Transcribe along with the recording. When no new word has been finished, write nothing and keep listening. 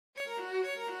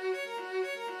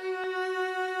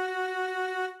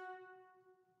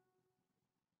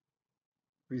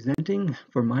Presenting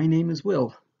For My Name is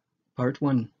Will, Part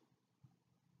 1.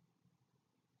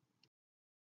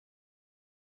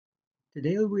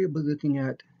 Today we will be looking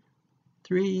at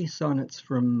 3 sonnets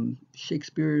from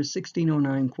Shakespeare's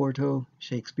 1609 quarto,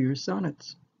 Shakespeare's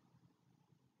Sonnets.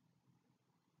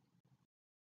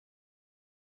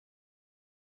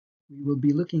 We will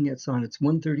be looking at sonnets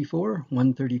 134,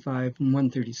 135, and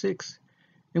 136,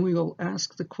 and we will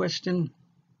ask the question,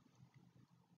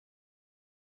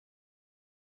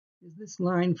 is this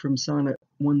line from sonnet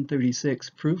 136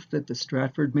 proof that the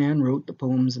Stratford man wrote the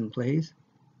poems and plays?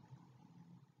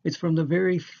 It's from the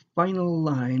very final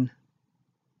line,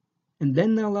 and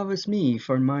then thou lovest me,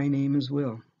 for my name is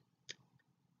Will.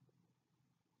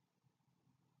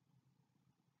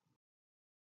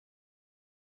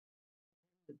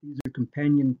 These are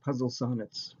companion puzzle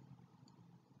sonnets.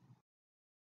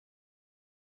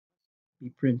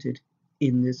 Be printed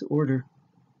in this order.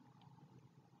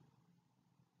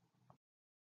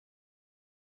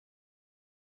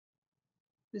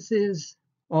 This is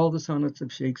All the Sonnets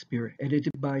of Shakespeare,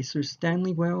 edited by Sir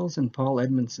Stanley Wells and Paul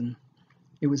Edmonson.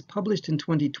 It was published in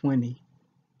 2020.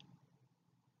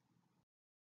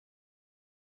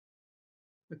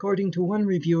 According to one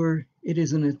reviewer, it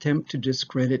is an attempt to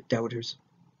discredit doubters.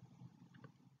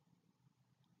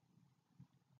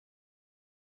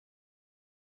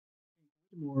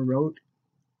 Moore wrote,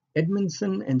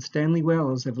 Edmonson and Stanley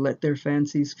Wells have let their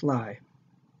fancies fly.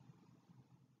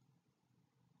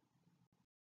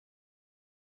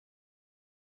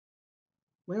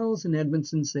 Wells and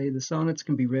Edmonson say the sonnets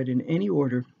can be read in any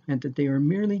order and that they are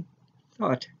merely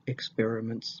thought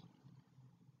experiments.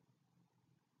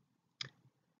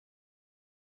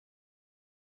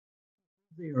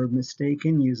 They are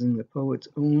mistaken using the poet's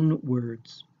own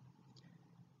words,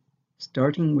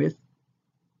 starting with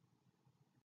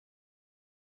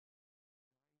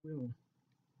will.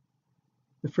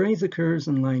 The phrase occurs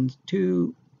in lines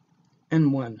 2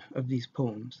 and 1 of these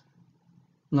poems,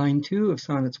 line 2 of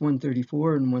sonnets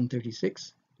 134 and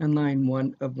 136, and line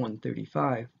 1 of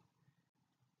 135.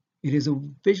 It is a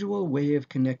visual way of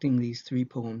connecting these 3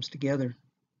 poems together.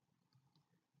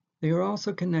 They are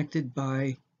also connected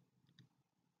by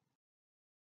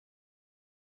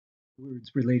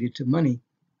words related to money.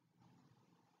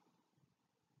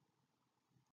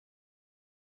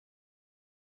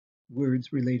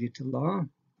 Words related to law.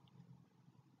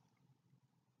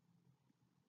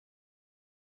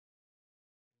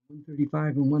 One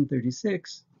 135 and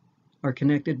 136 are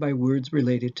connected by words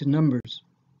related to numbers.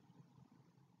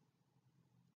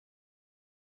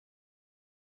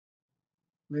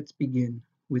 Let's begin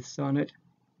with sonnet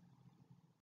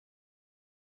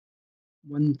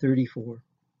 134.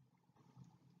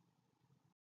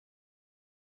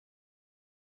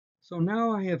 So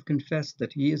now I have confessed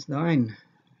that he is thine,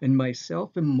 and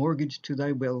myself am mortgaged to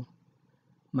thy will.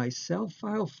 Myself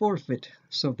I'll forfeit,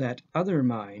 so that other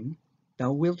mine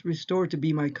thou wilt restore to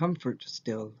be my comfort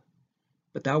still.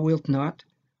 But thou wilt not,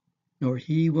 nor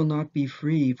he will not be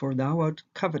free, for thou art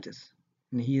covetous,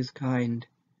 and he is kind.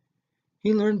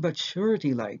 He learned but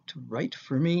surety like to write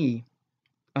for me,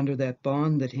 under that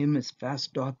bond that him as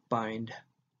fast doth bind.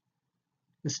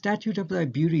 The statute of thy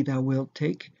beauty thou wilt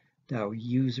take, thou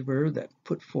usurer that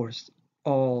put forth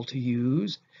all to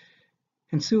use,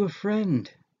 and sue a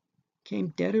friend, came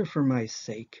debtor for my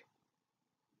sake.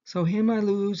 So him I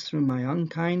lose through my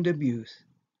unkind abuse.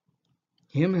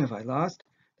 Him have I lost,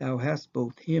 thou hast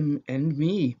both him and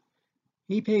me.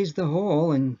 He pays the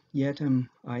whole, and yet am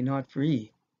I not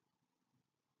free.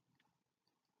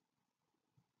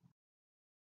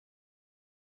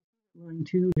 Line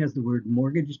 2 has the word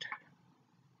mortgaged.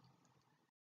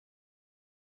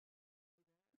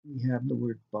 We have the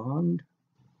word bond.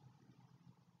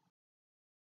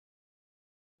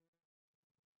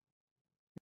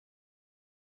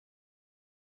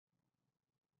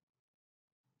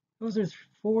 Those are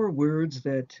 4 words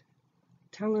that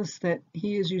tell us that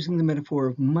he is using the metaphor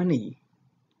of money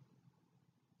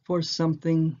for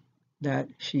something that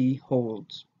she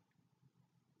holds.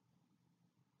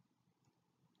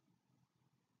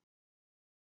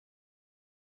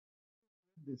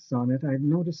 This sonnet, I've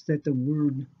noticed that the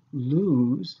word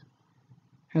lose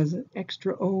has an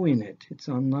extra O in it. It's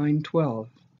on line 12.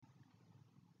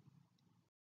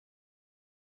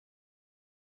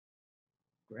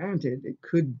 Granted, it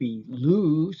could be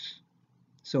loose,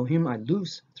 so him I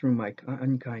lose through my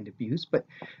unkind abuse, but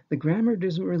the grammar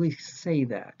doesn't really say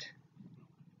that.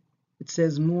 It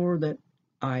says more that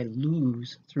I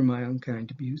lose through my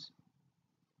unkind abuse.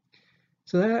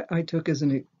 So that I took as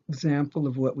an example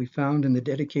of what we found in the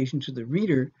dedication to the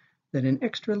reader, that an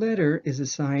extra letter is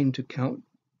assigned to count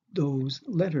those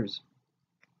letters.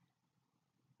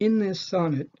 In this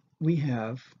sonnet, we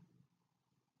have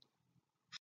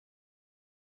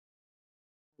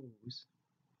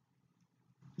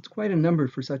it's quite a number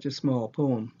for such a small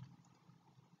poem.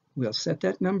 We'll set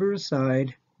that number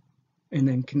aside and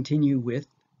then continue with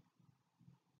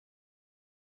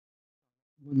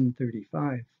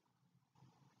 135.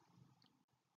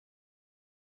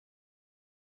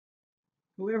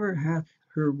 Whoever hath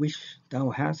her wish, thou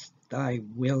hast thy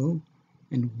will,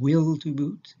 and will to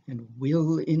boot, and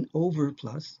will in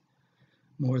overplus.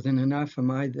 More than enough am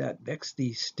I that vex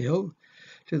thee still,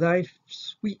 to thy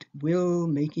sweet will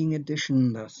making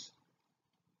addition thus.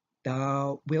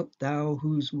 Thou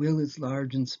whose will is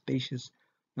large and spacious,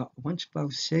 not once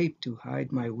vouchsafe to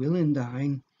hide my will in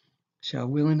thine, shall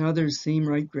will in others seem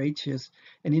right gracious,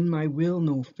 and in my will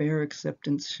no fair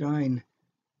acceptance shine.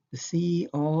 The sea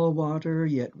all water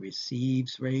yet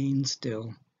receives rain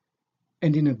still,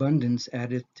 and in abundance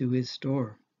addeth to his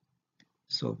store.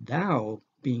 So thou,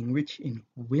 being rich in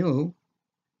will,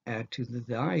 add to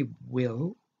thy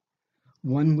will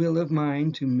one will of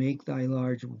mine to make thy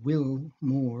large will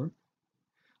more.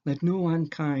 Let no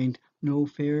unkind, no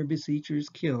fair beseechers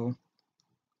kill.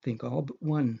 Think all but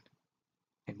one,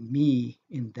 and me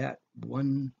in that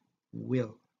one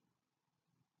will.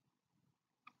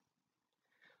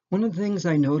 One of the things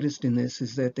I noticed in this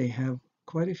is that they have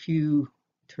quite a few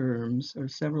terms, or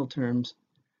several terms,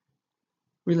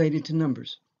 related to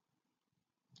numbers.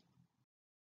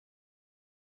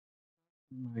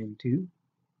 Line 2,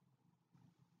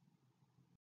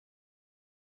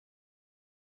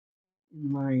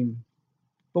 in line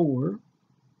 4,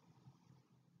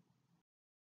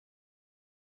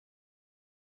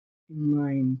 in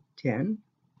line 10,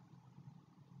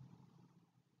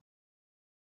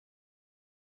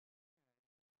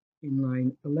 in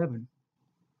line 11.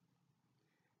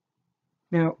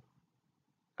 Now,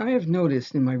 I have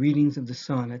noticed in my readings of the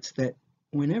sonnets that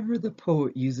whenever the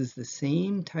poet uses the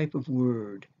same type of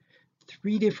word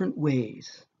 3 different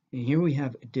ways, and here we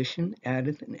have addition,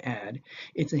 addeth, and add,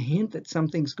 it's a hint that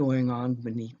something's going on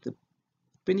beneath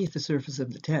the surface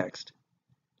of the text.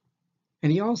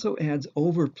 And he also adds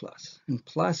overplus, and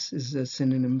plus is a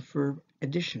synonym for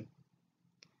addition.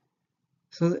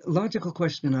 So the logical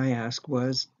question I asked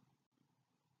was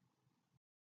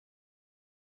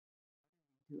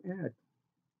to add.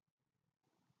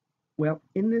 Well,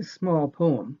 in this small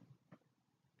poem,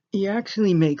 he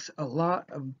actually makes a lot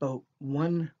about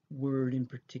one word in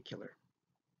particular.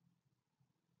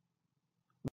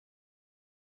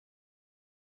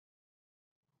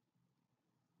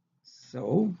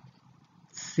 So,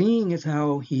 seeing as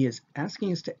how he is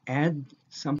asking us to add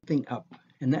something up,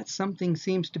 and that something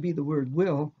seems to be the word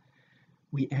will,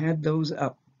 we add those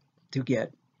up to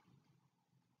get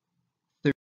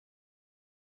 30.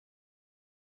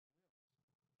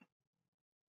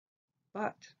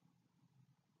 But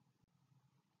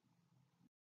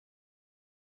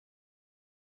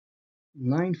in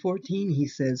line 14, he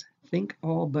says, think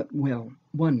all but well,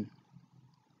 one.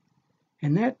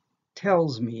 And that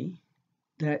tells me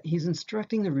that he's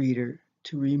instructing the reader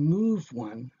to remove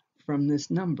one from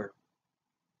this number.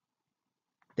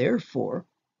 Therefore,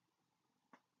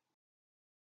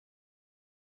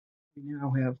 we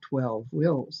now have 12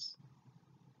 wills.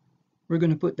 We're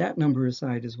going to put that number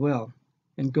aside as well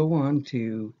and go on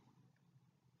to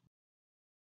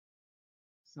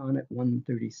Sonnet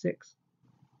 136.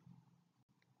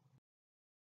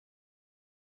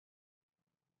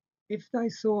 If thy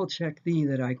soul check thee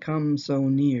that I come so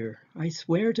near, I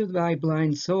swear to thy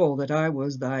blind soul that I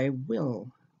was thy will.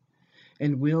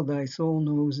 And will thy soul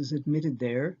knows is admitted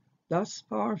there, thus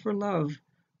far for love,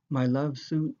 my love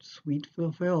suit sweet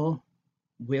fulfill.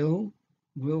 Will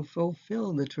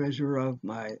fulfill the treasure of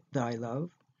thy love.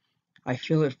 I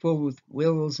fill it full with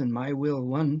wills, and my will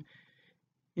one.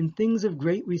 In things of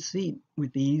great receipt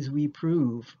with ease we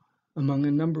prove, among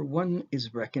a number one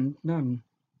is reckoned none.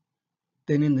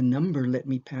 Then in the number let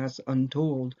me pass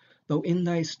untold, though in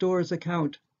thy store's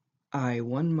account I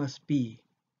one must be.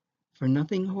 For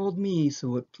nothing hold me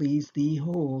so it please thee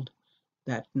hold,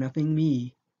 that nothing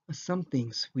me, a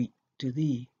something sweet to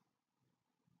thee.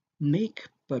 Make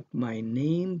but my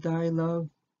name thy love,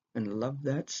 and love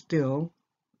that still,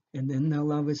 and then thou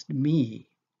lovest me,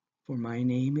 for my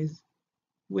name is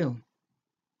Will.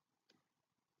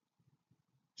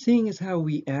 Seeing as how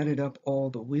we added up all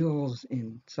the wills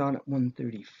in Sonnet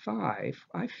 135,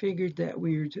 I figured that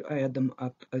we were to add them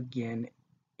up again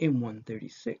in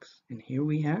 136. And here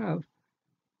we have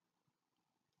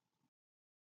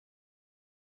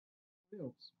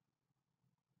wills.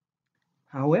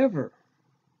 However,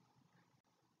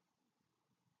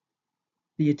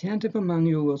 the attentive among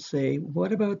you will say,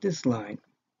 what about this line?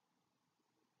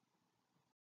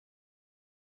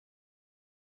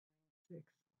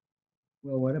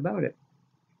 Well, what about it?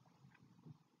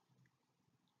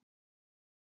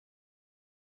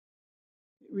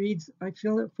 It reads, I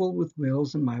fill it full with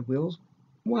wills, and my will's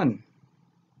one.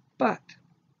 But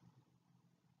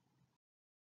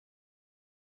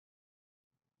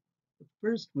the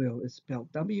first will is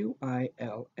spelled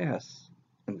W-I-L-S,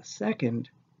 and the second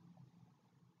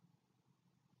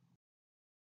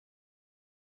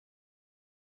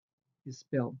is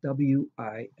spelled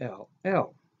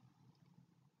W-I-L-L.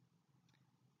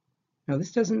 Now,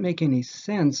 this doesn't make any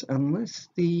sense unless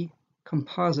the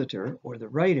compositor or the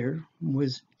writer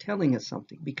was telling us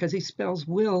something, because he spells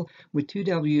will with two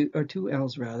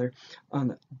L's rather on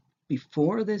the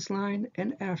before this line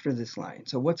and after this line.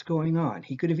 So what's going on?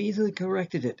 He could have easily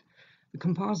corrected it. The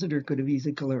compositor could have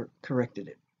easily corrected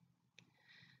it.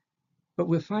 But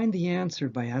we'll find the answer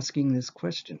by asking this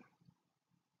question.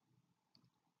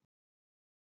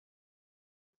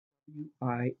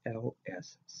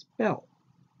 W-I-L-S spell.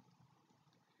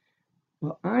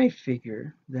 Well, I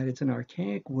figure that it's an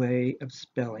archaic way of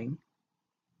spelling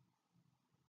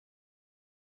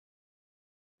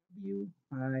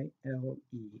W-I-L-E-S.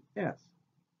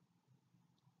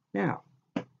 Now,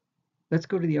 let's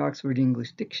go to the Oxford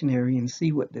English Dictionary and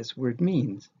see what this word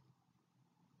means.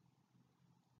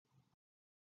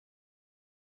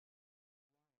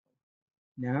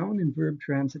 Noun and verb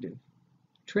transitive.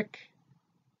 Trick,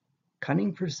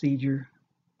 cunning procedure,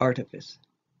 artifice,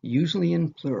 usually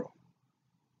in plural.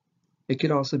 It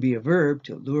could also be a verb,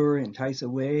 to lure, entice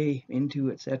away,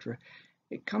 into, etc.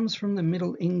 It comes from the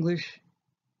Middle English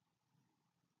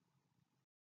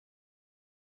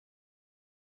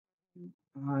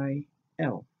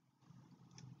I-L,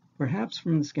 perhaps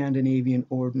from the Scandinavian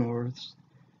Old Norse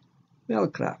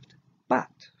Velkraft,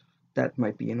 but that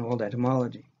might be an old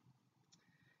etymology.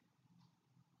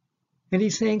 And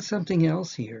he's saying something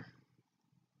else here.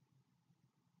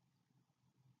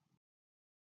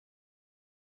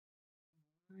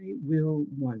 I will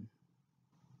one.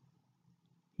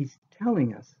 He's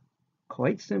telling us,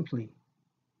 quite simply,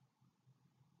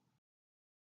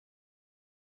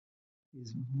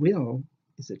 his will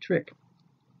is a trick.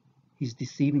 He's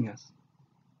deceiving us.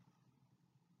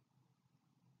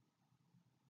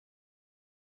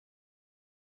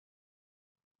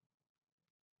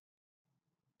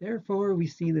 Therefore, we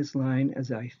see this line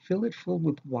as I fill it full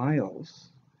with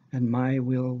wiles, and my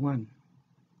will one.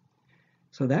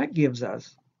 So that gives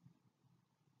us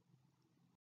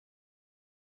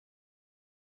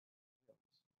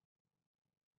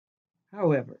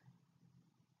however.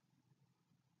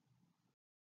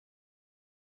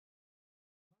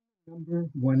 Number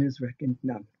one is reckoned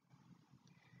none.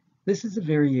 This is a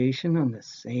variation on the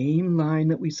same line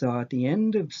that we saw at the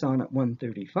end of Sonnet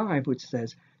 135, which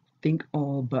says, think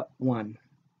all but one.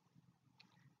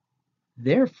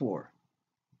 Therefore,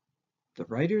 the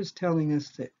writer is telling us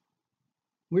that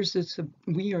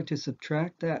we are to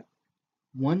subtract that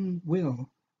one will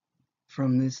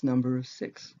from this number of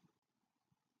 6,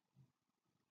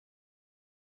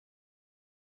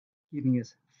 giving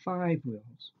us 5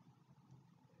 wills.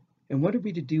 And what are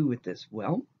we to do with this?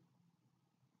 Well,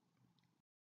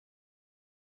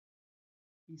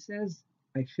 he says,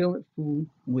 I fill it full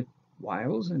with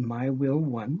wiles, and my will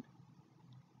one.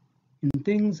 In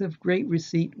things of great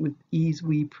receipt with ease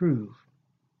we prove.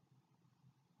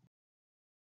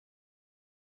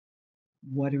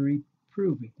 What are we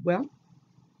proving? Well,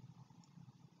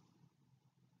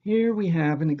 here we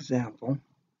have an example.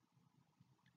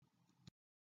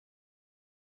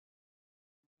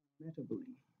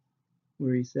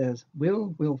 Where he says,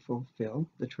 will fulfill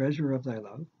the treasure of thy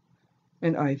love,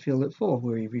 and I fill it full,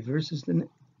 where he reverses the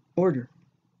order.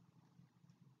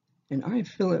 And I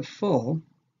fill it full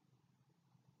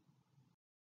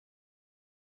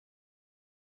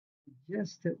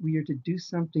suggests that we are to do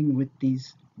something with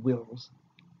these wills.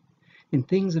 In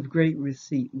things of great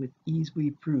receipt, with ease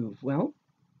we prove. Well,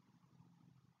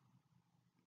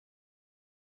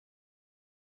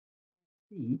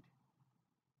 receipt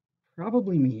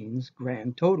probably means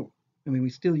grand total. I mean, we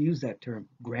still use that term,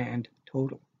 grand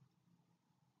total.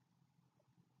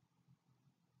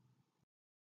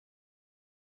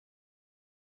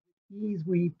 Ease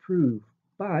we prove,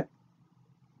 but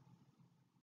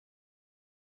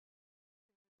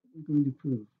we're going to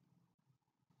prove.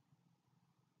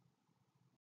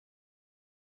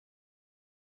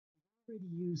 We already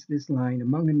use this line,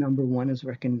 among a number one is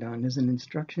reckoned done, as an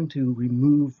instruction to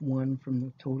remove one from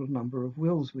the total number of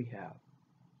wills we have.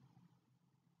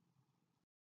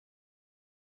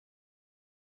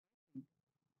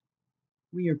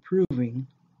 We are proving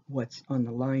what's on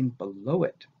the line below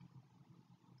it.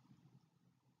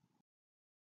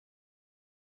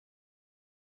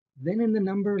 Then in the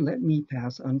number let me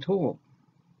pass untold.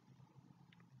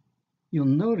 You'll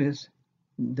notice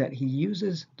that he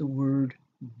uses the word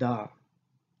the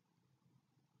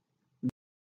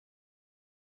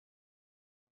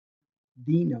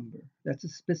number. That's a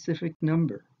specific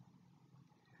number.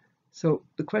 So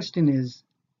the question is,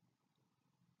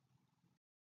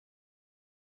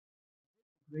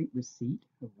 great receipt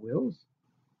of wills?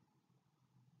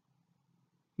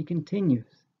 He continues,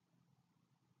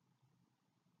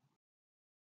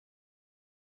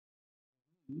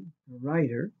 the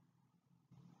writer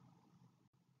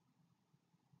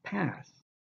pass.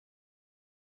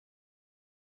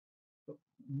 But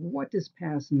what does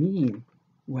pass mean?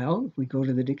 Well, if we go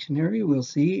to the dictionary, we'll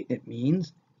see it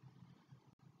means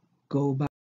go by,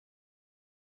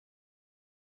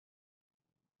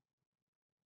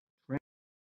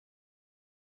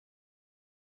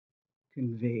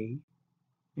 convey,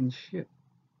 and ship.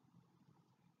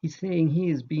 He's saying he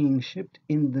is being shipped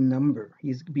in the number.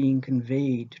 He's being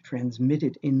conveyed,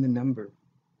 transmitted in the number.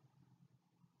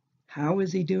 How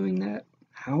is he doing that?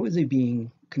 How is he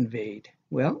being conveyed?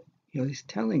 Well, he's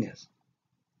telling us.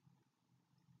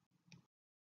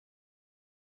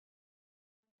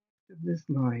 This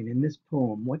line in this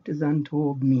poem, what does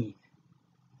untold mean?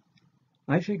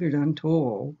 I figured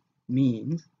untold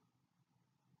means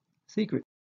secret.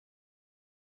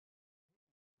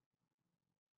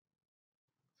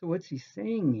 So what he's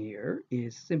saying here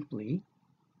is simply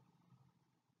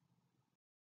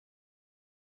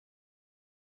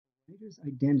the writer's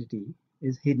identity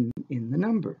is hidden in the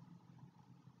number.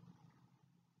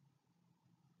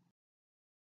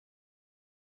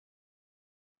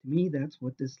 To me, that's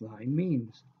what this line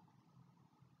means.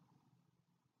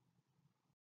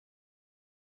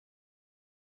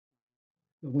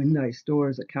 But when thy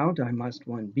stores account I must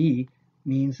one be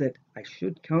means that I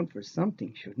should count for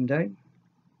something, shouldn't I?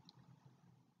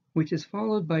 Which is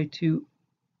followed by two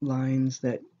lines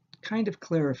that kind of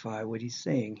clarify what he's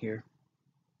saying here.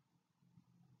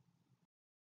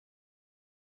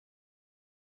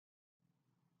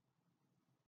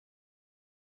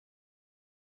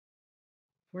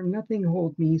 For nothing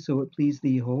hold me so it please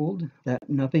thee hold, that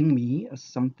nothing me a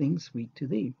something sweet to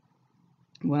thee.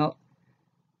 Well,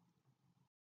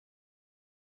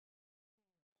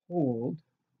 hold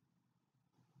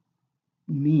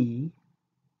me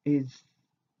is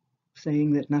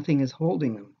saying that nothing is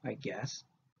holding him, I guess.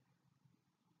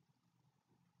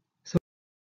 So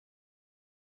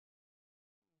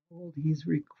he's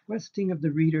requesting of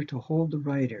the reader to hold the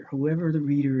writer, whoever the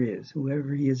reader is,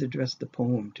 whoever he has addressed the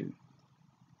poem to.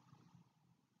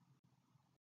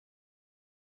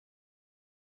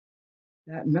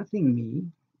 That nothing me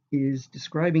is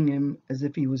describing him as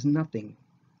if he was nothing.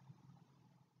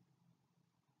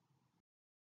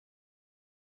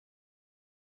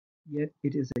 Yet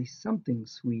it is a something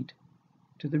sweet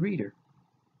to the reader.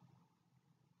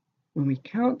 When we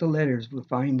count the letters, we'll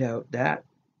find out that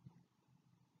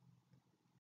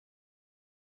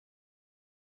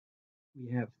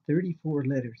we have 34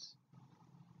 letters.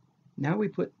 Now we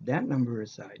put that number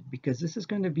aside because this is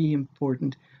going to be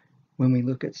important when we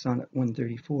look at Sonnet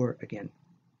 134 again.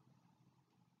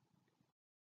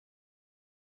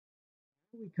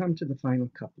 We come to the final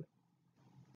couplet.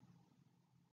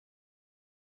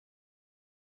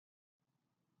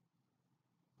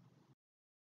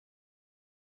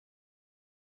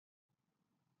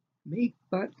 Make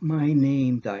but my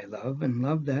name thy love, and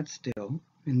love that still,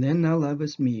 and then thou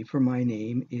lovest me, for my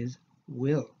name is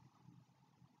Will.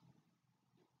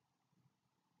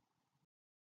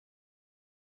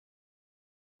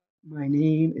 My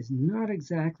name is not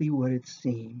exactly what it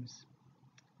seems,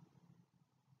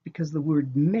 because the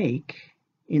word make,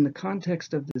 in the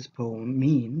context of this poem,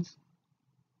 means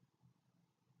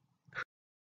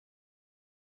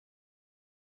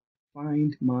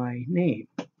find my name.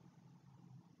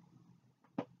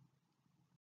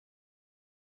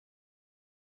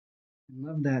 And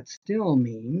love that still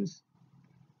means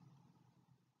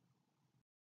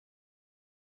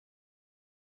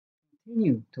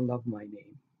continue to love my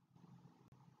name.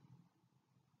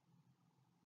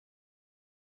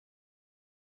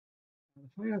 Now,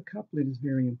 the final couplet is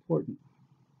very important.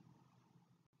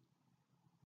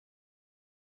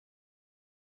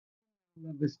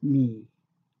 Lovest me,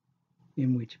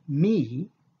 in which me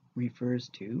refers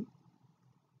to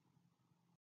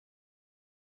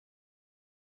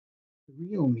the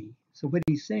real me. So what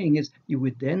he's saying is you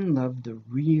would then love the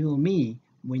real me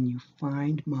when you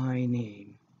find my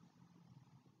name.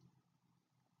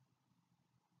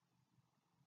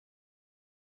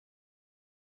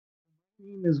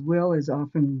 Name as well has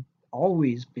often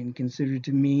always been considered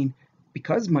to mean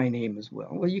because my name is Will.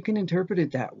 Well, you can interpret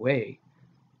it that way,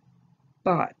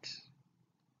 but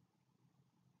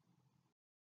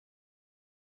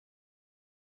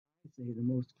I'd say the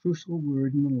most crucial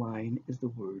word in the line is the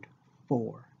word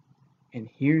for, and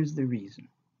here's the reason.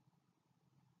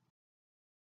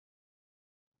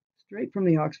 Straight from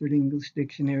the Oxford English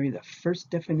Dictionary, the first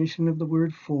definition of the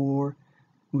word for,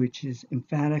 which is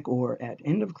emphatic or at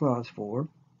end of clause for,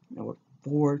 or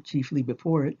for chiefly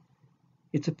before it,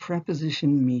 it's a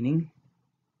preposition meaning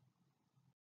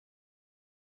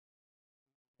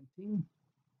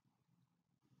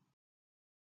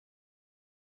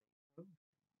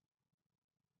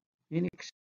in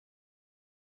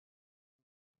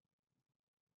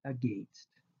against.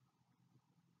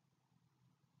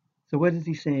 So what is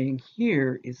he saying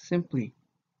here is simply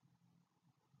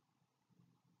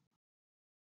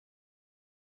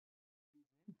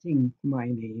my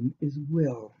name is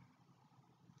Will.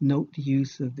 Note the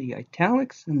use of the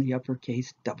italics and the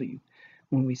uppercase W.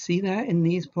 When we see that in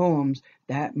these poems,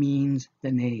 that means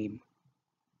the name.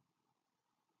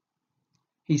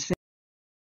 He said,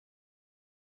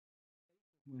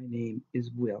 my name is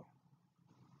Will.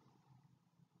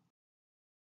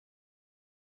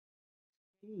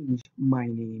 Change, my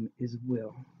name is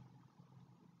Will.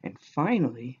 And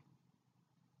finally,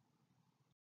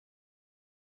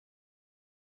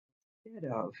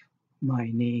 instead of,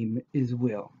 my name is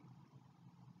Will.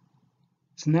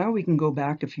 So now we can go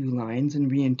back a few lines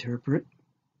and reinterpret.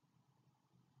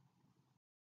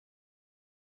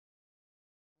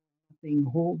 Nothing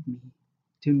hold me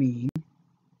to mean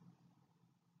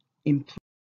imply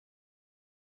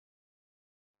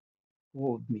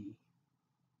hold me.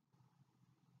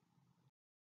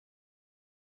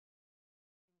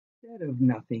 Instead of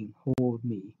nothing hold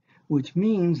me, which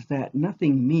means that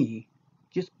nothing me,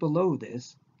 just below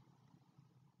this,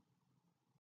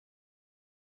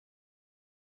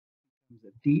 is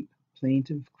a deep,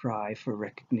 plaintive cry for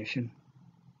recognition.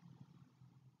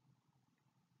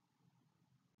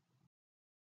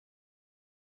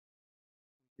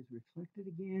 It is reflected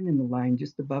again in the line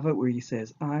just above it where he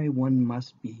says, I one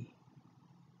must be.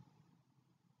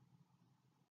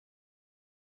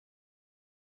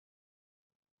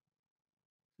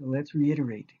 So let's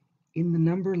reiterate. In the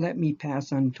number let me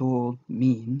pass untold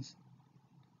means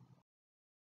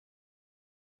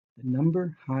the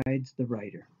number hides the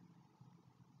writer.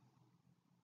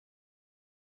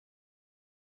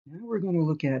 Now we're going to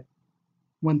look at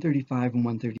 135 and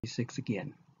 136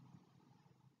 again.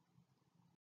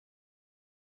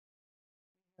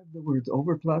 We have the words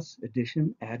overplus,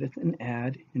 addition, addeth, and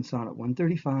add in sonnet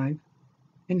 135,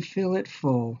 and fill it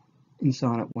full in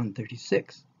sonnet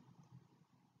 136.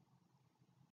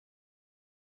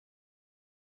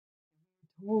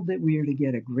 We're told that we are to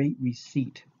get a great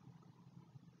receipt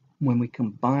when we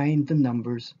combine the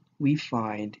numbers we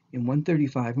find in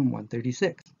 135 and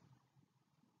 136.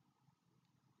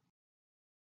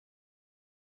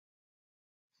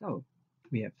 So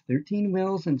we have 13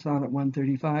 wills in sonnet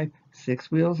 135,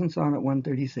 6 wills in sonnet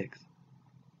 136.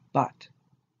 But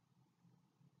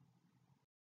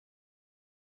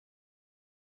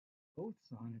both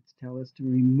sonnets tell us to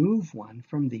remove one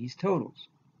from these totals.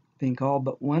 Think all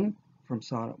but one from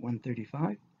sonnet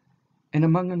 135, and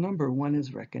among a number one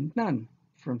is reckoned none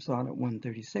from sonnet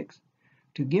 136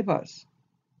 to give us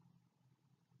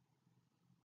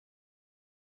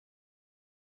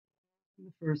in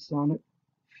the first sonnet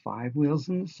 5 wills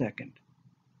in the second,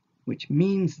 which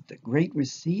means that the great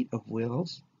receipt of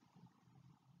wills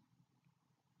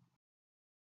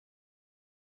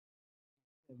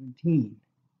 17.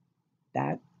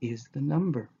 That is the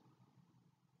number.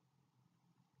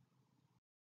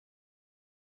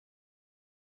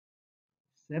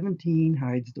 17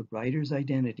 hides the writer's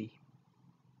identity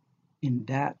in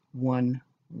that one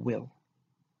will.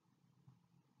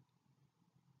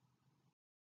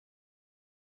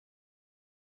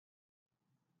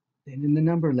 Then in the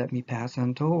number let me pass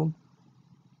untold.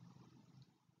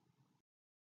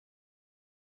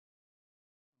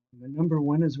 The number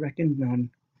 1 is reckoned none.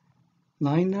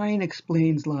 Line 9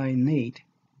 explains line 8,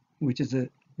 which is a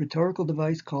rhetorical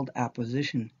device called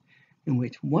apposition, in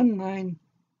which one line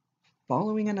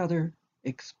following another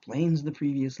explains the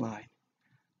previous line.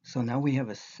 So now we have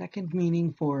a second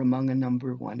meaning for among a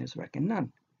number 1 is reckoned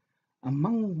none.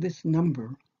 Among this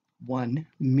number, 1,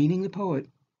 meaning the poet,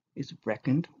 is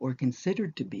reckoned or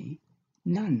considered to be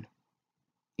none,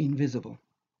 invisible.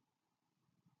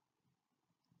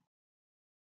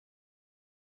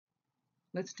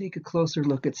 Let's take a closer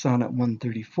look at Sonnet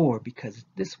 134 because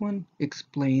this one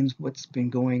explains what's been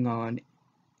going on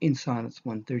in Sonnets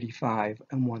 135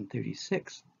 and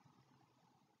 136.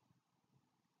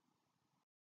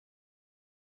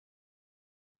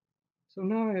 So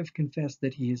now I have confessed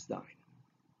that he is thine.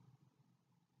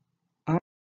 I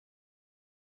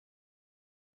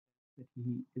that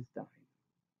he is thine.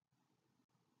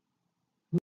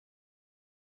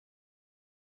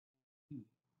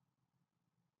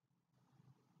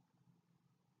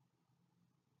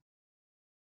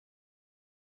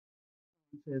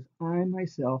 He says, I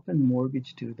myself am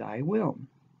mortgaged to thy will.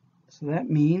 So that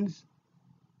means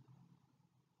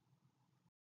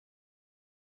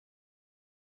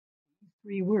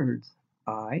 3 words.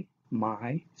 I,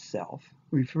 my, self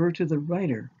refer to the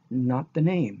writer, not the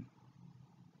name.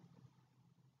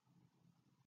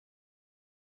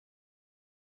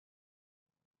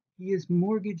 He is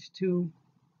mortgaged to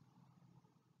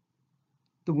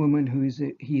the woman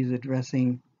he is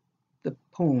addressing the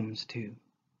poems to.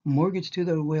 Mortgaged to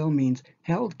the will means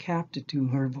held captive to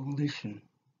her volition.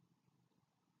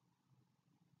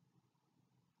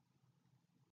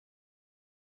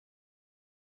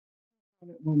 At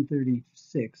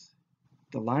 136,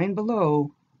 the line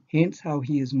below hints how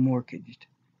he is mortgaged.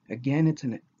 Again, it's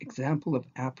an example of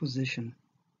apposition.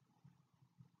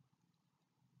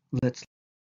 Let's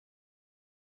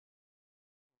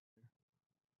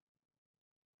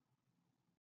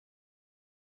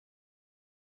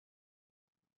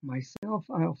myself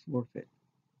I'll forfeit.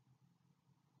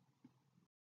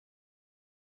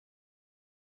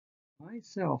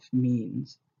 Myself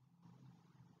means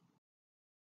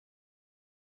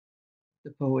the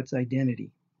poet's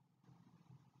identity.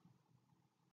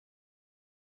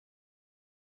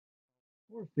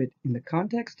 Forfeit in the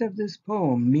context of this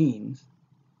poem means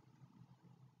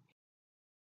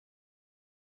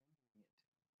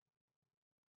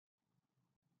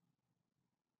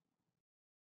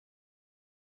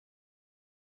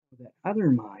that other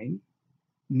mine,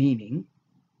 meaning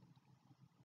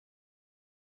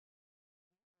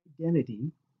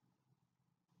identity,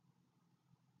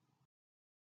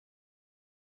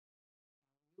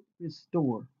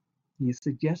 restore. He is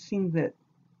suggesting that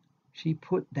she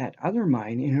put that other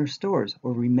mine in her stores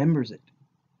or remembers it.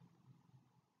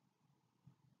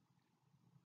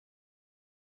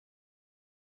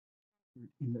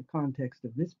 In the context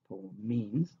of this poem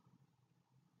means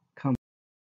come.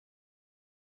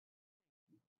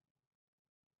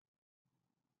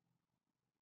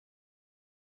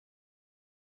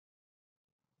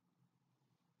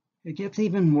 It gets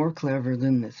even more clever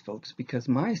than this, folks, because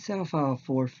myself I'll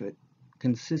forfeit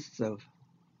consists of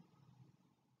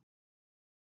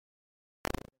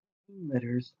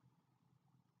letters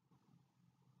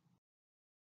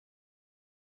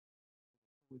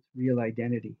with real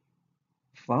identity,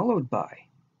 followed by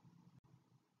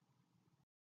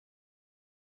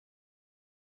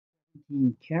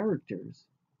 17 characters,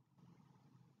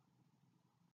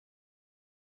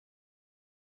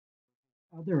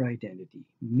 other identity,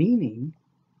 meaning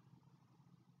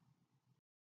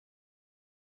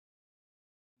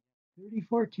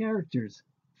 34 characters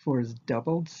for his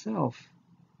doubled self.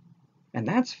 And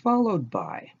that's followed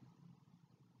by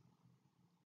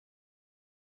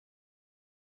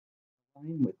a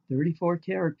line with 34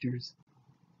 characters,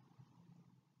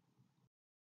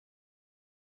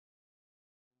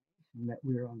 and that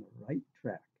we're on the right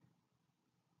track.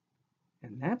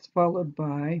 And that's followed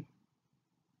by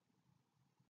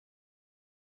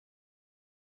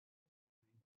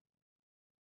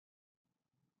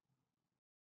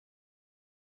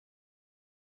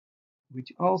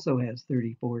which also has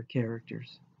 34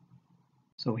 characters.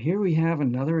 So here we have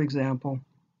another example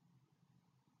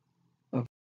of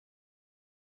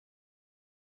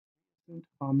the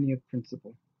omnia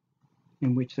principle,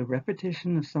 in which the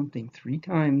repetition of something 3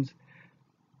 times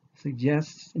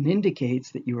suggests and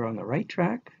indicates that you are on the right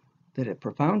track, that a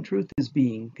profound truth is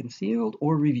being concealed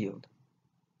or revealed.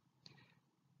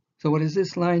 So what does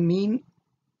this line mean?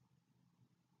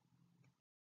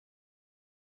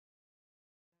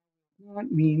 It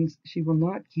means she will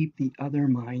not keep the other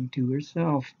mind to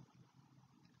herself.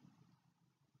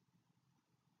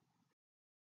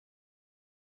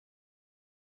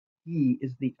 He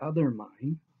is the other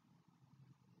mind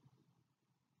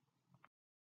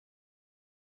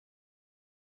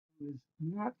who is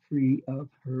not free of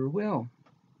her will.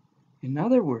 In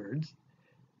other words,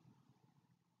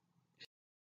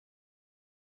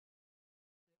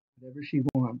 whatever she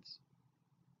wants.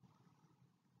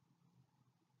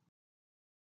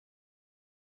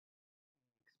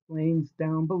 Explains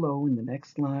down below in the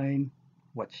next line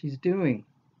what she's doing.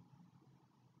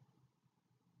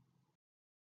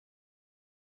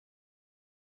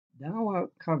 Thou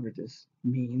art covetous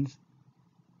means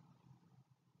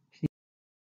she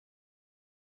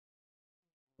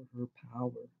has her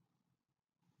power.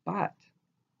 But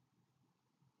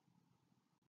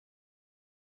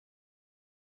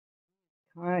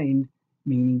Kind,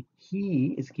 meaning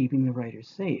he is keeping the writer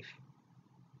safe.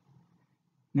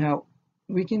 Now,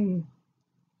 we can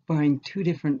find two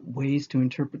different ways to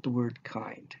interpret the word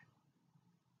kind.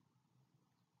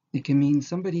 It can mean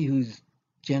somebody who's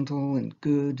gentle and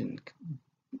good and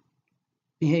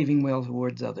behaving well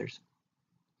towards others.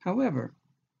 However,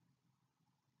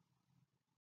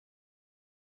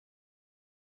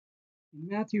 in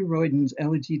Matthew Royden's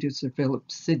Elegy to Sir Philip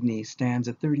Sidney,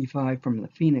 stanza 35 from the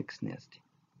Phoenix Nest,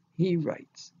 he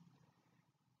writes,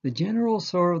 "The general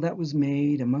sorrow that was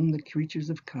made among the creatures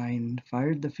of kind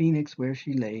fired the phoenix where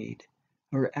she laid,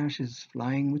 her ashes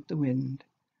flying with the wind,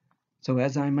 so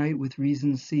as I might with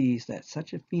reason seize that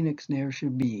such a phoenix ne'er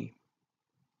should be."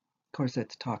 Of course,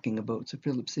 that's talking about Sir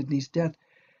Philip Sidney's death.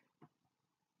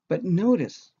 But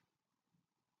notice,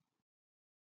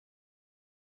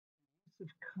 of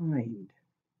kind.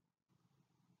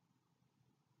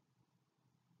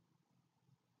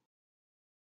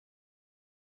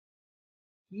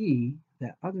 He,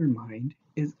 that other mind,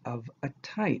 is of a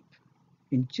type,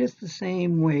 in just the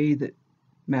same way that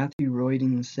Matthew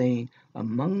Royden is saying,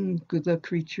 among the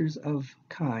creatures of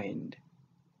kind.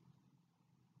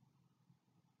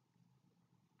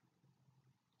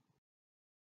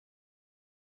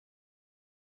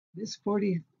 This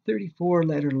 34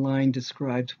 letter line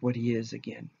describes what he is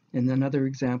again, and another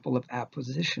example of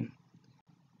apposition.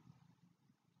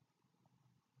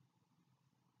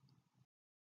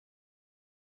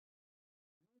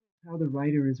 How the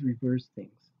writer has reversed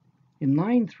things. In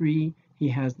line 3, he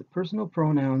has the personal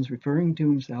pronouns referring to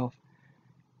himself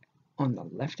on the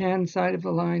left-hand side of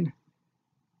the line,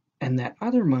 and that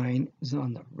other mind is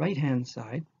on the right-hand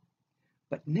side.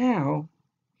 But now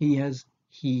he has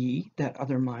he, that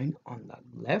other mind, on the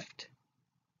left,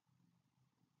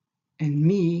 and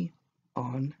me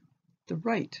on the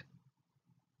right.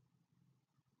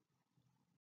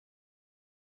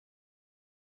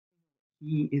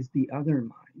 He is the other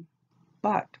mind.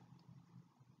 But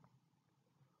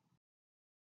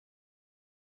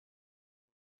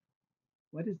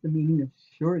what is the meaning of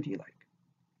surety like?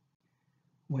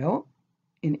 Well,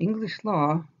 in English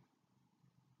law,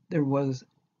 there was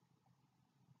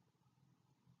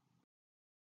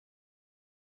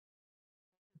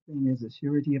a thing as a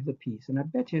surety of the peace, and I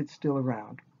bet you it's still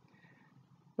around.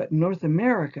 But in North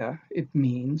America, it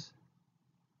means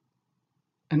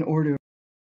an order.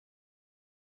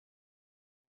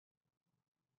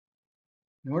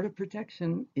 An order of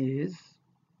protection is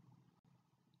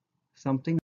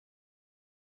something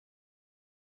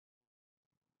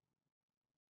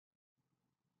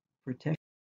protect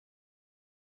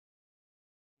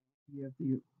of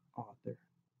the author.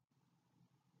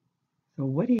 So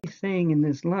what he's saying in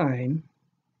this line,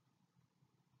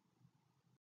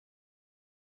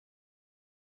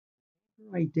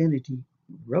 her identity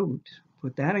wrote,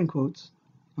 put that in quotes,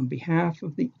 on behalf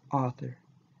of the author.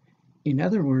 In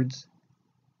other words,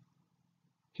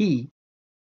 he.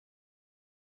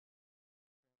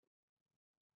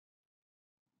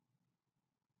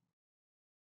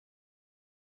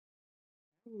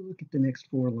 We'll look at the next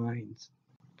four lines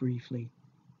briefly.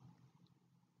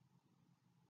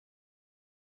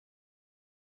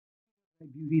 Thy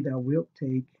beauty thou wilt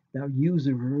take, thou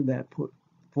usurer that put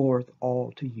forth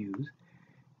all to use.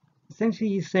 Essentially,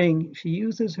 he's saying she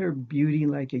uses her beauty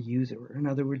like a usurer, in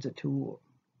other words, a tool.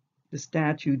 The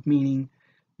statute meaning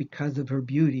because of her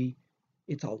beauty,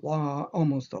 it's a law,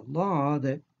 almost a law,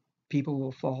 that people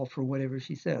will fall for whatever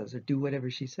she says or do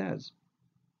whatever she says.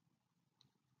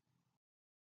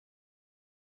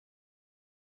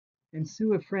 And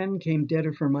sue a friend came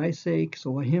debtor for my sake,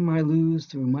 so him I lose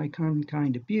through my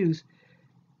kind abuse.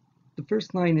 The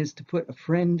first line is to put a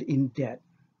friend in debt.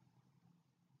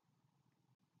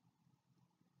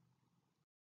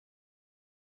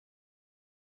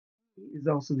 He is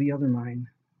also the other line.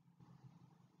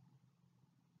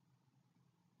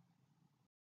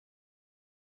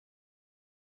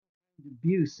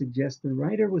 Abuse suggests the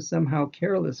writer was somehow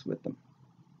careless with them.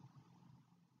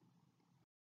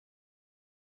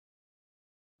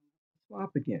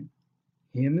 Swap again.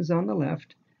 Him is on the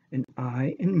left, and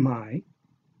I and my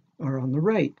are on the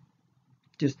right,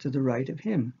 just to the right of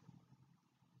him.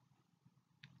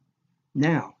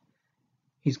 Now,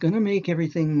 he's going to make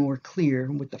everything more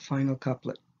clear with the final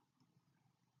couplet.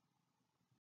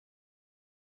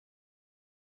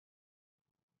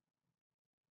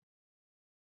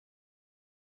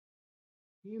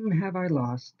 Him have I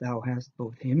lost, thou hast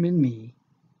both him and me.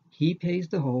 He pays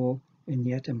the whole, and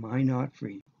yet am I not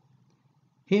free.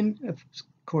 Him, of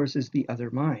course, is the other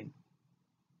mine.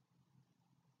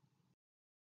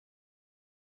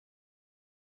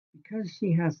 Because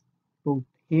she has both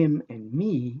him and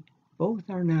me,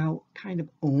 both are now kind of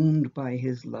owned by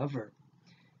his lover.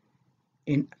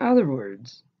 In other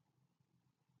words,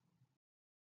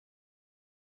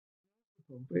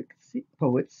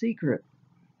 poet's secret.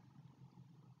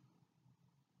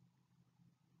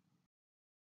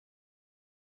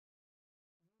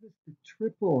 Notice the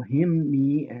triple him,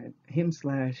 me, and him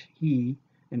slash he,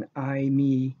 and I,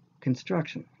 me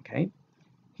construction, okay?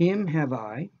 Him have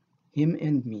I, him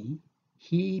and me,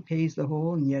 he pays the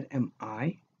whole and yet am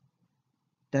I.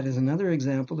 That is another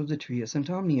example of the trias and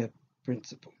omnia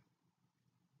principle.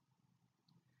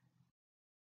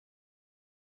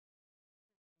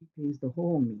 He pays the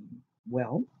whole mean.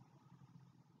 Well,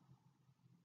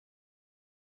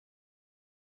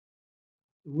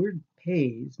 the word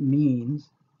pays means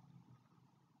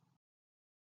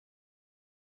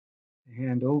to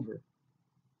hand over.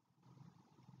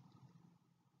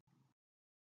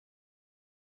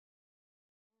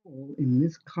 Whole in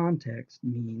this context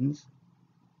means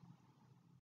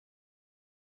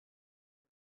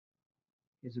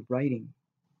his writing.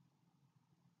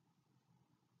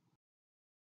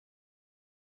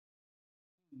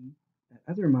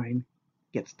 That other mind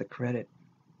gets the credit.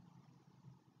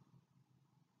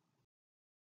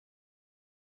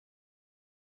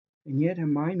 And yet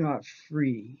am I not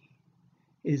free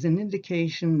is an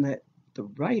indication that the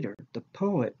writer, the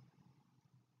poet,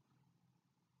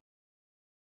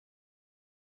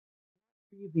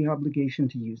 free of the obligation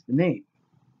to use the name.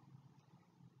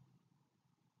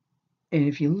 And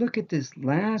if you look at this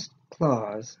last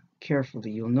clause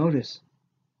carefully, you'll notice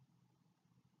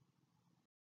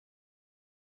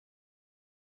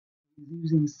he's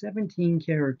using 17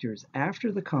 characters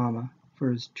after the comma for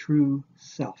his true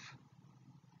self.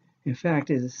 In fact,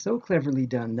 it is so cleverly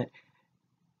done that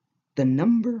the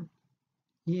number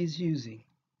he is using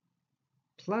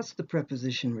plus the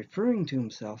preposition referring to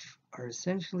himself are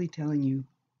essentially telling you,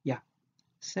 yeah,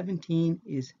 17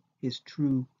 is his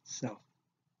true self.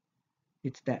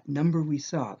 It's that number we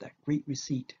saw, that great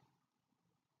receipt.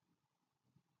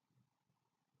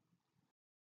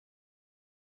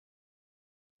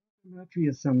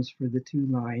 Gematria sums for the two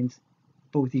lines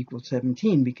both equal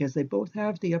 17 because they both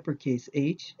have the uppercase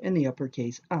H and the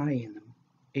uppercase I in them.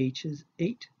 H is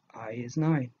 8, I is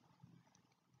 9.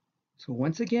 So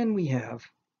once again we have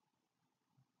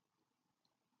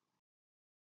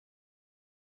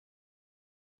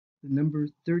the number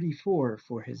 34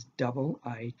 for his double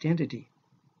identity.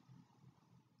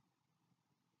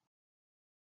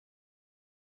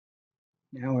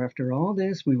 Now after all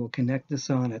this, we will connect the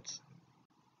sonnets.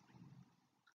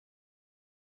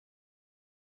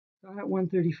 Sonnet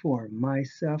 134,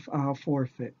 myself I'll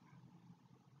forfeit.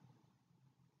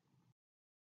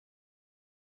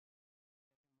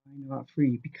 Am I not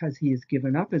free? Because he has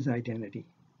given up his identity.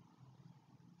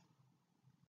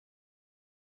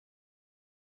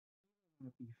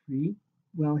 Not be free?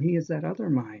 Well, he is that other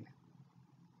mine.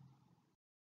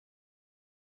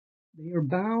 They are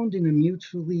bound in a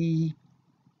mutually,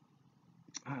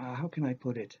 how can I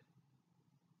put it?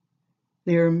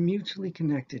 They are mutually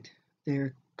connected.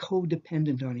 They're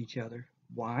codependent on each other.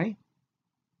 Why?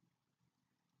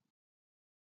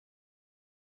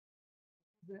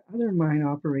 The other mine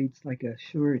operates like a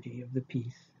surety of the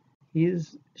piece. He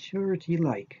is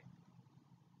surety-like.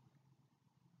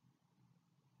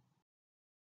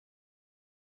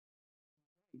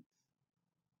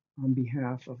 On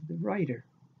behalf of the writer.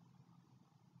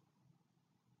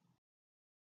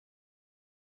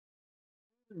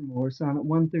 Furthermore, Sonnet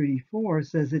 134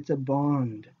 says it's a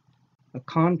bond, a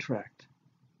contract,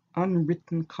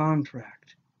 unwritten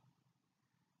contract,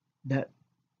 that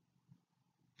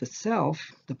the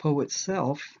self, the poet's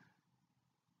self,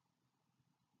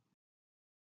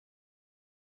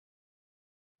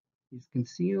 is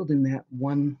concealed in that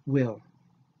one will.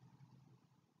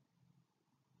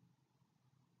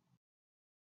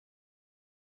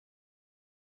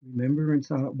 Remember in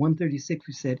Sonnet 136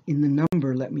 we said, in the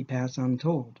number let me pass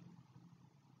untold.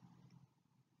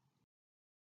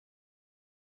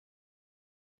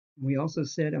 We also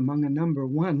said among a number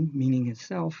one, meaning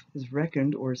itself, is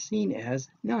reckoned or seen as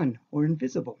none or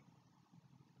invisible.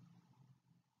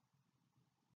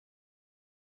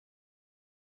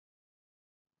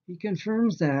 He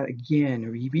confirms that again,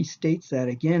 or he restates that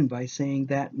again by saying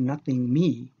that nothing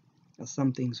me, a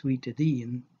something sweet to thee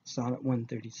in Sonnet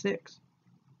 136.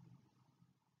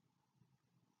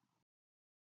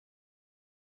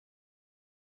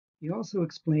 He also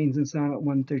explains in Sonnet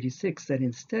 136 that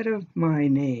instead of my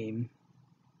name,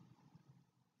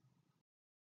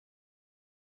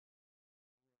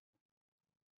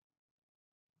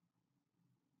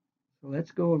 so let's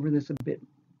go over this a bit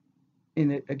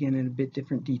again in a bit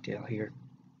different detail here.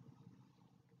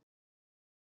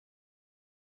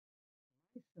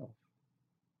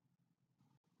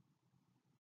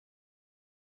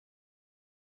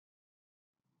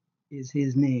 is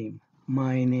his name,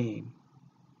 my name.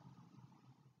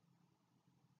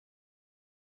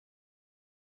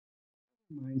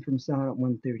 Mine from Sonnet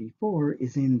 134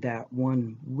 is in that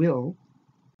one will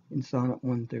in Sonnet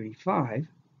 135.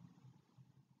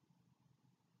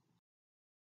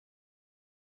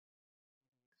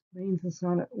 Explains in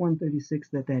Sonnet 136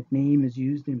 that that name is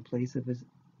used in place of his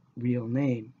real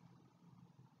name.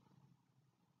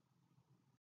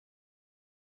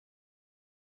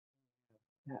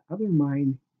 That other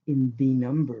mine in the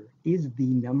number is the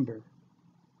number.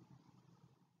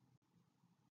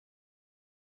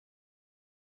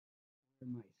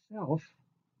 Myself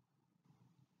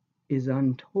is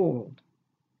untold,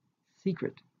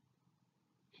 secret,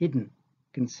 hidden,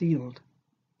 concealed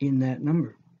in that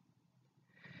number.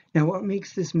 Now, what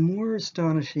makes this more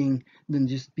astonishing than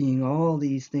just being all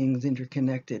these things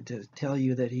interconnected to tell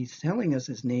you that he's telling us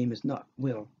his name is not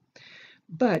will?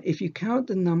 But if you count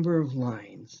the number of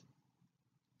lines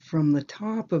from the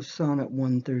top of Sonnet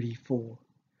 134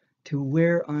 to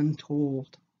where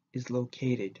untold is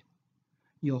located,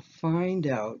 you'll find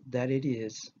out that it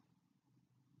is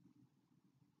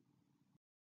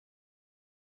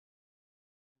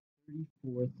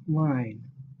 34th line,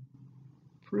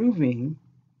 proving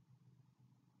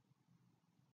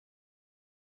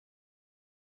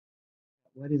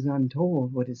that what is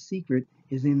untold, what is secret,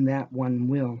 is in that one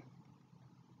will.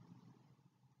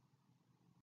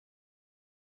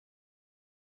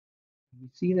 We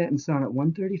see that in Sonnet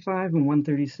 135 and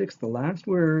 136. The last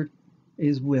word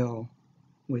is will,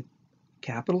 with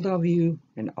capital W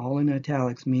and all in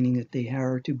italics, meaning that they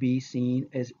are to be seen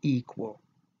as equal.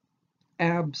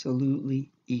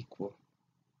 Absolutely equal.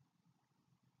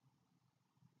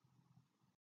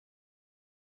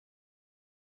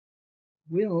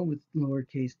 Will with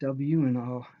lowercase w and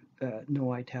all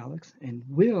no italics, and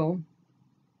will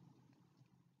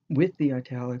with the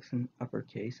italics and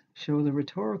uppercase show the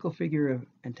rhetorical figure of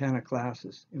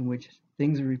antanaclasis, in which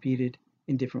things are repeated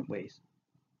in different ways.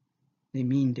 They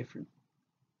mean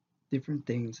different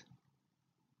things.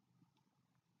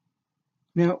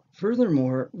 Now,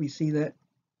 furthermore, we see that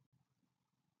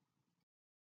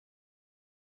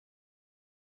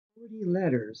 40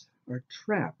 letters are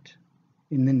trapped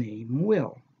in the name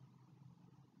will,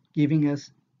 giving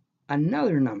us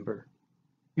another number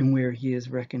in where he is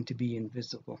reckoned to be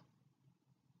invisible.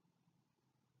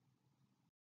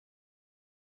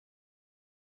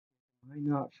 Am I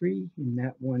not free in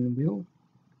that one will?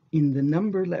 In the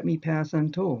number let me pass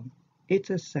untold. It's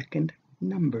a second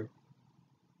number.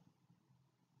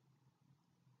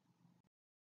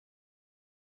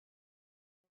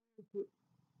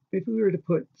 If we were to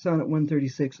put Sonnet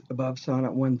 136 above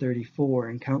Sonnet 134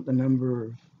 and count the number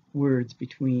of words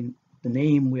between the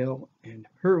name will and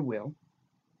her will,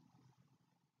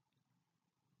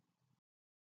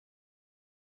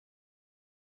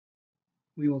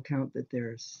 we will count that there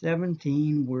are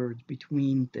 17 words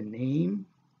between the name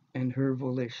and her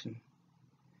volition.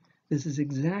 This is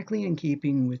exactly in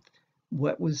keeping with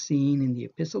what was seen in the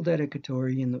epistle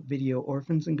dedicatory in the video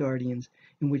Orphans and Guardians,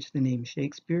 in which the name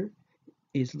Shakespeare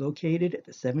is located at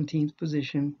the 17th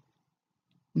position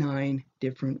 9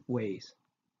 different ways.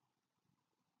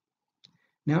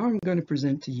 Now I'm going to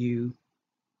present to you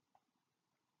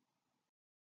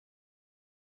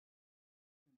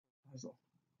a puzzle.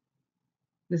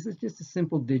 This is just a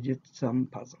simple digit sum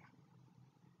puzzle.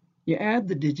 You add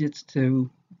the digits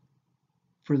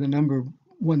for the number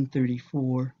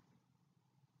 134.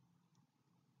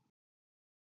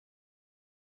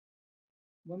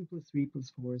 1 plus 3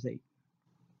 plus 4 is 8.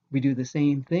 We do the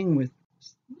same thing with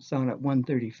Sonnet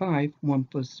 135. 1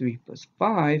 plus 3 plus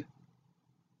 5.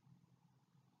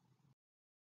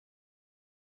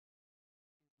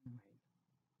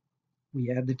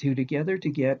 We add the two together to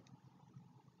get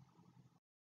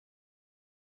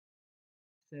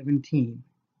 17.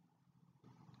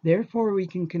 Therefore, we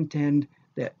can contend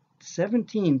that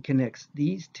 17 connects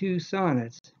these two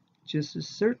sonnets just as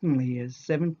certainly as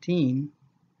 17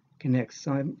 connects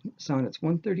sonnets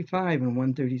 135 and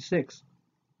 136.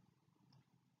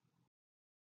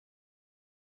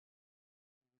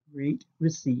 Great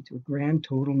receipt, or grand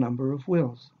total number of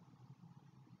wills.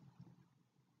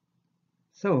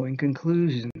 So, in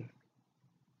conclusion,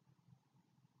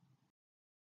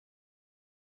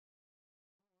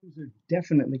 these are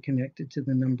definitely connected to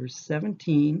the numbers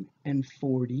 17 and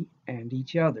 40 and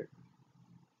each other.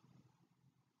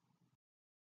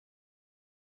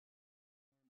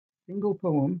 Single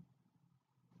poem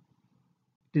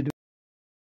did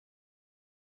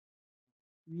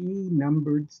 3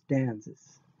 numbered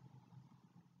stanzas.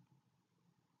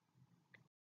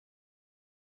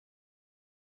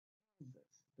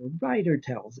 The writer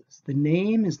tells us the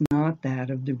name is not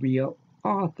that of the real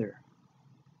author,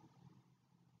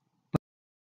 but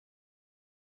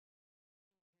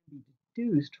can be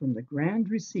deduced from the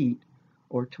grand receipt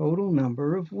or total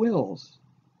number of wills,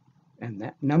 and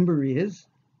that number is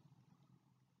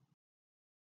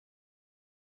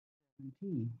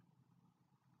 17.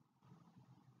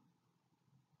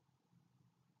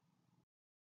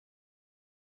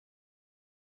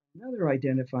 Another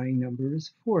identifying number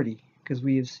is 40, because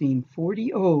we have seen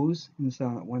 40 O's in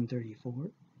Sonnet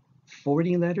 134.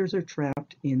 40 letters are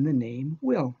trapped in the name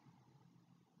will.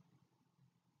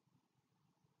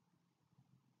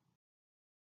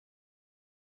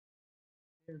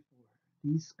 Therefore,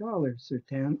 these scholars,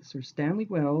 Sir Stanley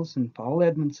Wells and Paul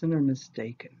Edmonson, are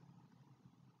mistaken.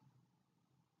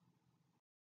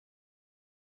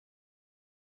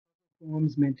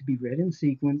 Poems meant to be read in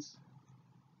sequence.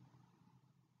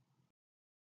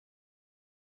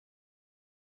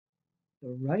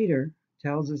 The writer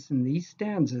tells us in these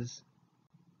stanzas,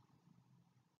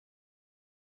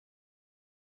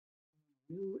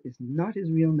 Will is not his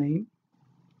real name.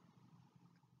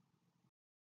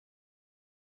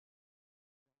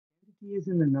 He is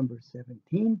in the number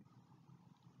 17,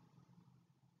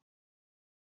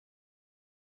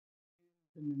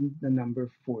 and the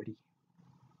number 40.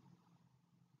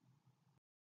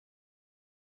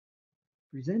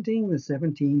 Presenting the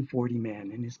 1740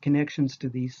 man and his connections to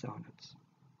these sonnets.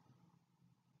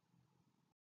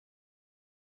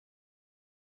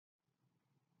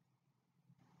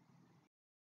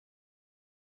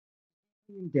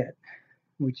 In debt,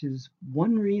 which is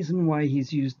one reason why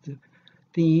he's used the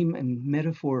theme and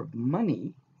metaphor of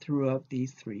money throughout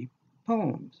these three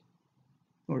poems,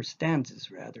 or stanzas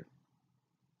rather.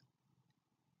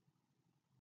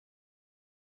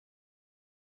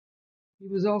 He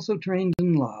was also trained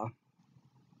in law.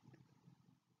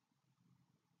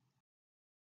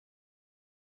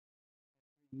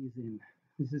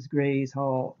 This is Gray's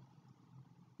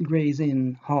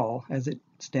Inn Hall as it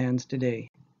stands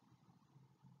today.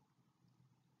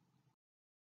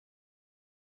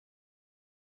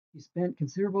 He spent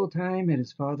considerable time at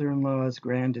his father-in-law's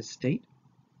grand estate.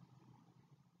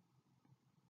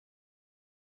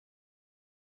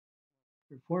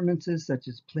 Performances such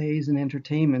as plays and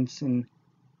entertainments in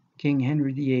King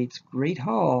Henry VIII's Great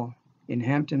Hall in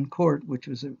Hampton Court, which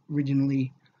was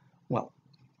originally,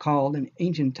 called in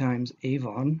ancient times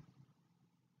Avon.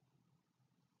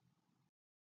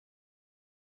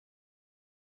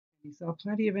 He saw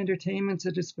plenty of entertainments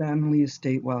at his family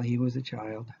estate while he was a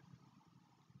child.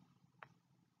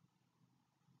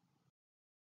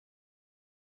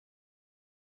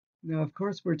 Now, of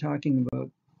course, we're talking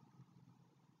about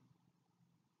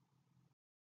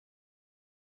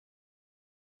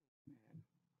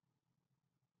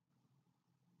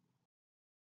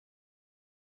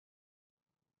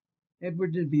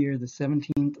Edward de Vere, the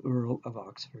 17th Earl of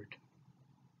Oxford.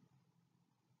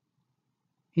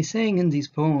 He's saying in these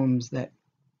poems that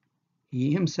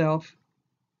he himself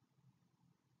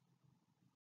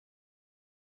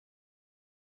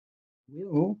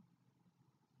will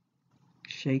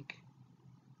Shakespeare.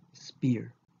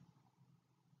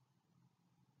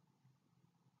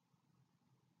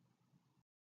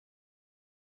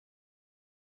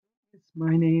 It's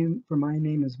my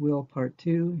name is Will, Part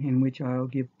 2, in which I'll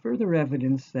give further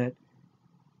evidence that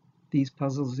these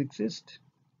puzzles exist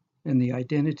and the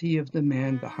identity of the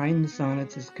man behind the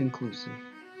sonnets is conclusive.